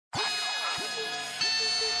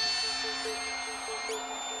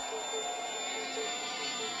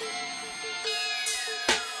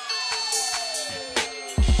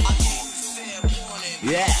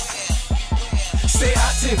Yeah. Stay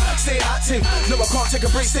active, no I can't take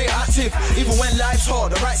a break, stay active. Even when life's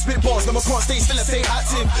hard, I write spit bars, no I can't stay still and stay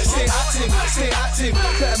active. Stay active,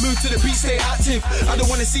 better move to the beat, stay active. I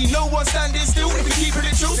don't wanna see no one standing still, if you keep it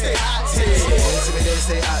true, stay active.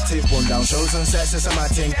 Stay active, one down shows and sets, it's a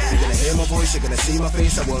my thing. You're gonna hear my voice, you're gonna see my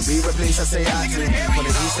face, I won't be replaced, I stay active. From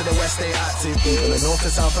the east to the west, stay active. Even the north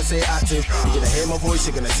to south, I stay active. You're gonna hear my voice,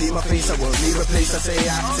 you're gonna see my face, I won't be replaced, I stay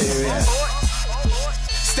active, yeah.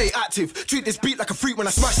 Stay active, treat this beat like a freak when I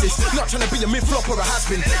smash this. Not trying to be a mid-flop or a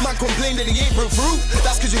has-been. Man complain that he ain't broke through.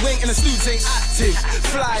 That's cause you ain't in the studs, ain't active.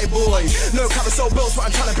 Fly boy, no carousel belts, but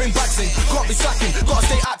I'm trying to bring bags in. Can't be slacking, gotta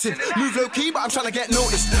stay active. Move low key, but I'm trying to get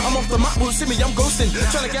noticed. I'm off the map, won't see me, I'm ghosting.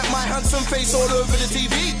 Trying to get my handsome face all over the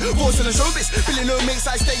TV. Voice in the showbiz, feeling no mix,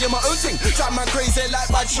 I stay in my own thing. Drive man crazy like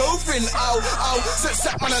bad chauffeuring. Ow,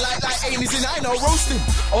 set man I like Amy's in, I know roasting.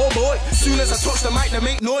 Oh boy, soon as I touch the mic, they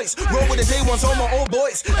make noise. Roll with the day ones, all my old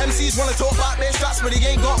boys. MCs wanna talk about their straps, but he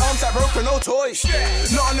ain't got arms that broken, no toys.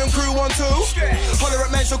 Nottingham crew 1, 2. Holler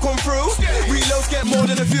at men shall come through. Reloads get more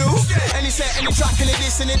than a few. Any set, any track, any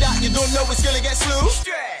this, any that, you don't know it's gonna get slew.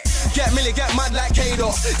 Get milli, get mad like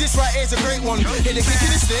K-Dot. This right here's a great one. Hit the kick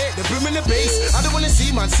in the stick, the boom in the bass. I don't wanna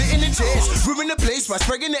see man sitting in chairs. Room in the place, by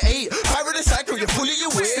spreading the 8. Pirate the cycle, you're fully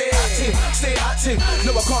your way. Stay active.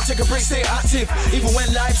 No, I can't take a break, stay active. Even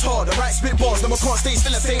when life's hard, I write spit bars. No, I can't stay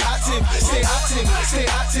still and stay active. Stay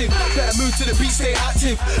active. Better move to the beat, stay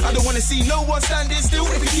active. I don't wanna see no one standing still.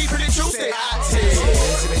 If you keep it true, stay active.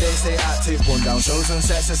 Stay active, one down shows and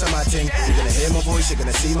sets, it's a my thing. You're gonna hear my voice, you're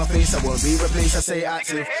gonna see my face, I won't be replaced, I stay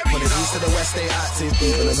active. From the east to the west, stay active.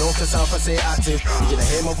 Even the north to south, I stay active. You're gonna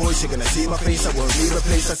hear my voice, you're gonna see my face, I won't be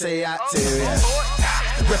replaced, I stay active, yeah.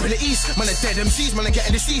 Reppin' the east, man, I dead MCs, man, I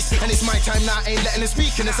getting deceased. And it's my time now, ain't letting them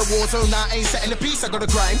speak. And it's a war zone now, ain't setting the peace. I gotta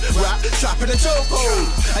grind, rap, trap in a chokehold.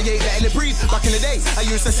 I ain't letting it breathe. Back in the day, I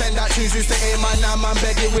used to send out tunes, used to air my now, man,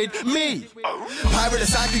 begging with me. Pirate the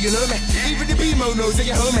cycle, you know me. Even the B-Mo knows that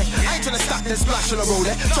you're homie. I ain't trying to stack and splash on a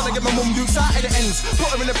roller. Trying to get my mum dukes out at the ends.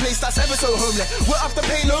 Put her in a place that's ever so homely. We're off to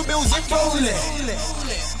pay no bills, if only.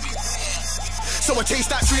 So I chase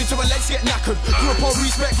that tree till my legs get knackered. Grew up on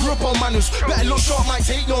respect, grew up on manners. Better look short, might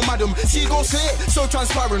take your madam. See goes clear, so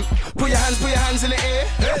transparent. Put your hands in the air.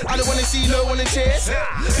 I don't wanna see no one in chairs.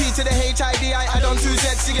 P to the HID, I add on 2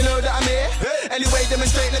 Z's, so you know that I'm here. Anyway,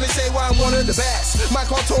 demonstrate, let me say why I'm one of the best. Man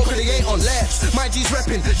can't talk, but they ain't on left. My G's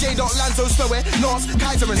reppin', J.Lanzo, Snowy, North,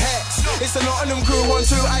 Kaiser and Hex. It's the Nottingham crew 1,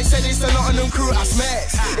 2. I said it's the Nottingham crew, I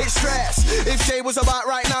smash. It's stress. If Jay was about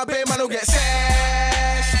right now, babe, man will get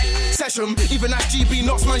session. Even as GB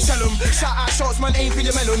knocks, man, shell 'em. Shout out shots, man, aim for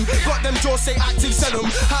your melon. Got them jaws, say active, sell 'em.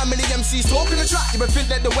 How many MCs talking the track? You would think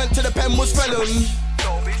that they went to the pen was felon.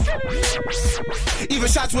 Even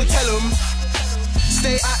shots will tell 'em.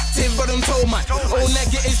 Stay active, but I'm told, man. All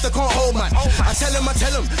negatives, they can't hold, man. I tell them,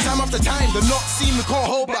 time after time, the not see me can't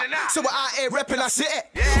hold back. So we're out here repping, I sit it.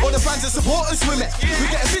 All the fans and supporters swim it. We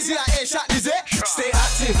getting busy out here, chat is it. Stay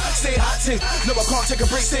active. No, I can't take a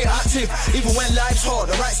break, stay active. Even when life's hard,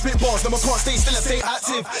 I write spit bars. No, I can't stay still and stay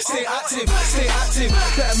active. Stay active.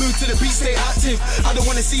 Better move to the beat, stay active. I don't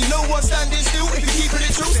wanna see no one standing still. If you keep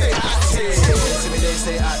it true, stay active.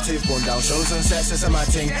 Stay active, one down shows and sets, it's a my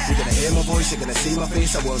thing. You're gonna hear my voice, you're gonna see my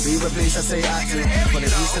face, I won't be replaced, I stay active. From the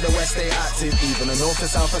east to the west, stay active. Even the north to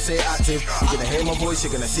south, I stay active. You're gonna hear my voice,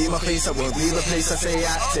 you're gonna see my face, I won't be replaced, I stay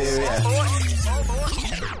active,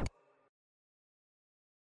 yeah.